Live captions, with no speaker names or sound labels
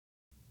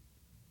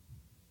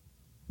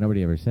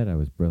Nobody ever said I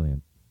was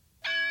brilliant.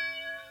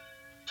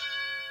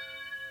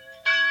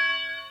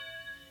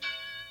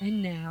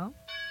 And now,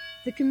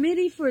 the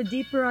Committee for a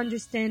Deeper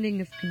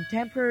Understanding of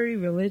Contemporary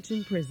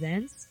Religion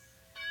presents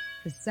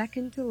The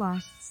Second to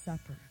Last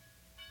Supper.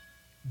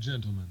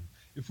 Gentlemen,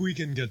 if we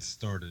can get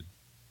started.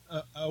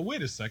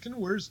 Wait a second,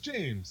 where's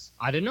James?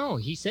 I don't know,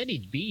 he said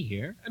he'd be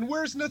here. And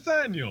where's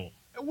Nathaniel?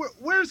 And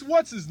where's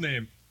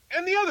what's-his-name?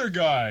 And the other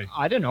guy?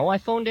 I don't know, I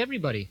phoned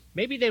everybody.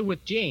 Maybe they're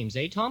with James,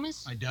 eh,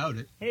 Thomas? I doubt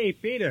it. Hey,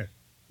 Peter,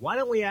 why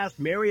don't we ask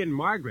Mary and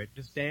Margaret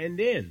to stand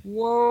in?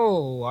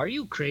 Whoa, are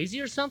you crazy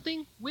or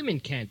something?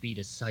 Women can't be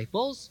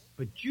disciples.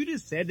 But you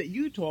just said that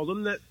you told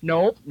them that...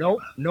 No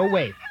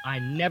way. I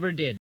never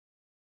did.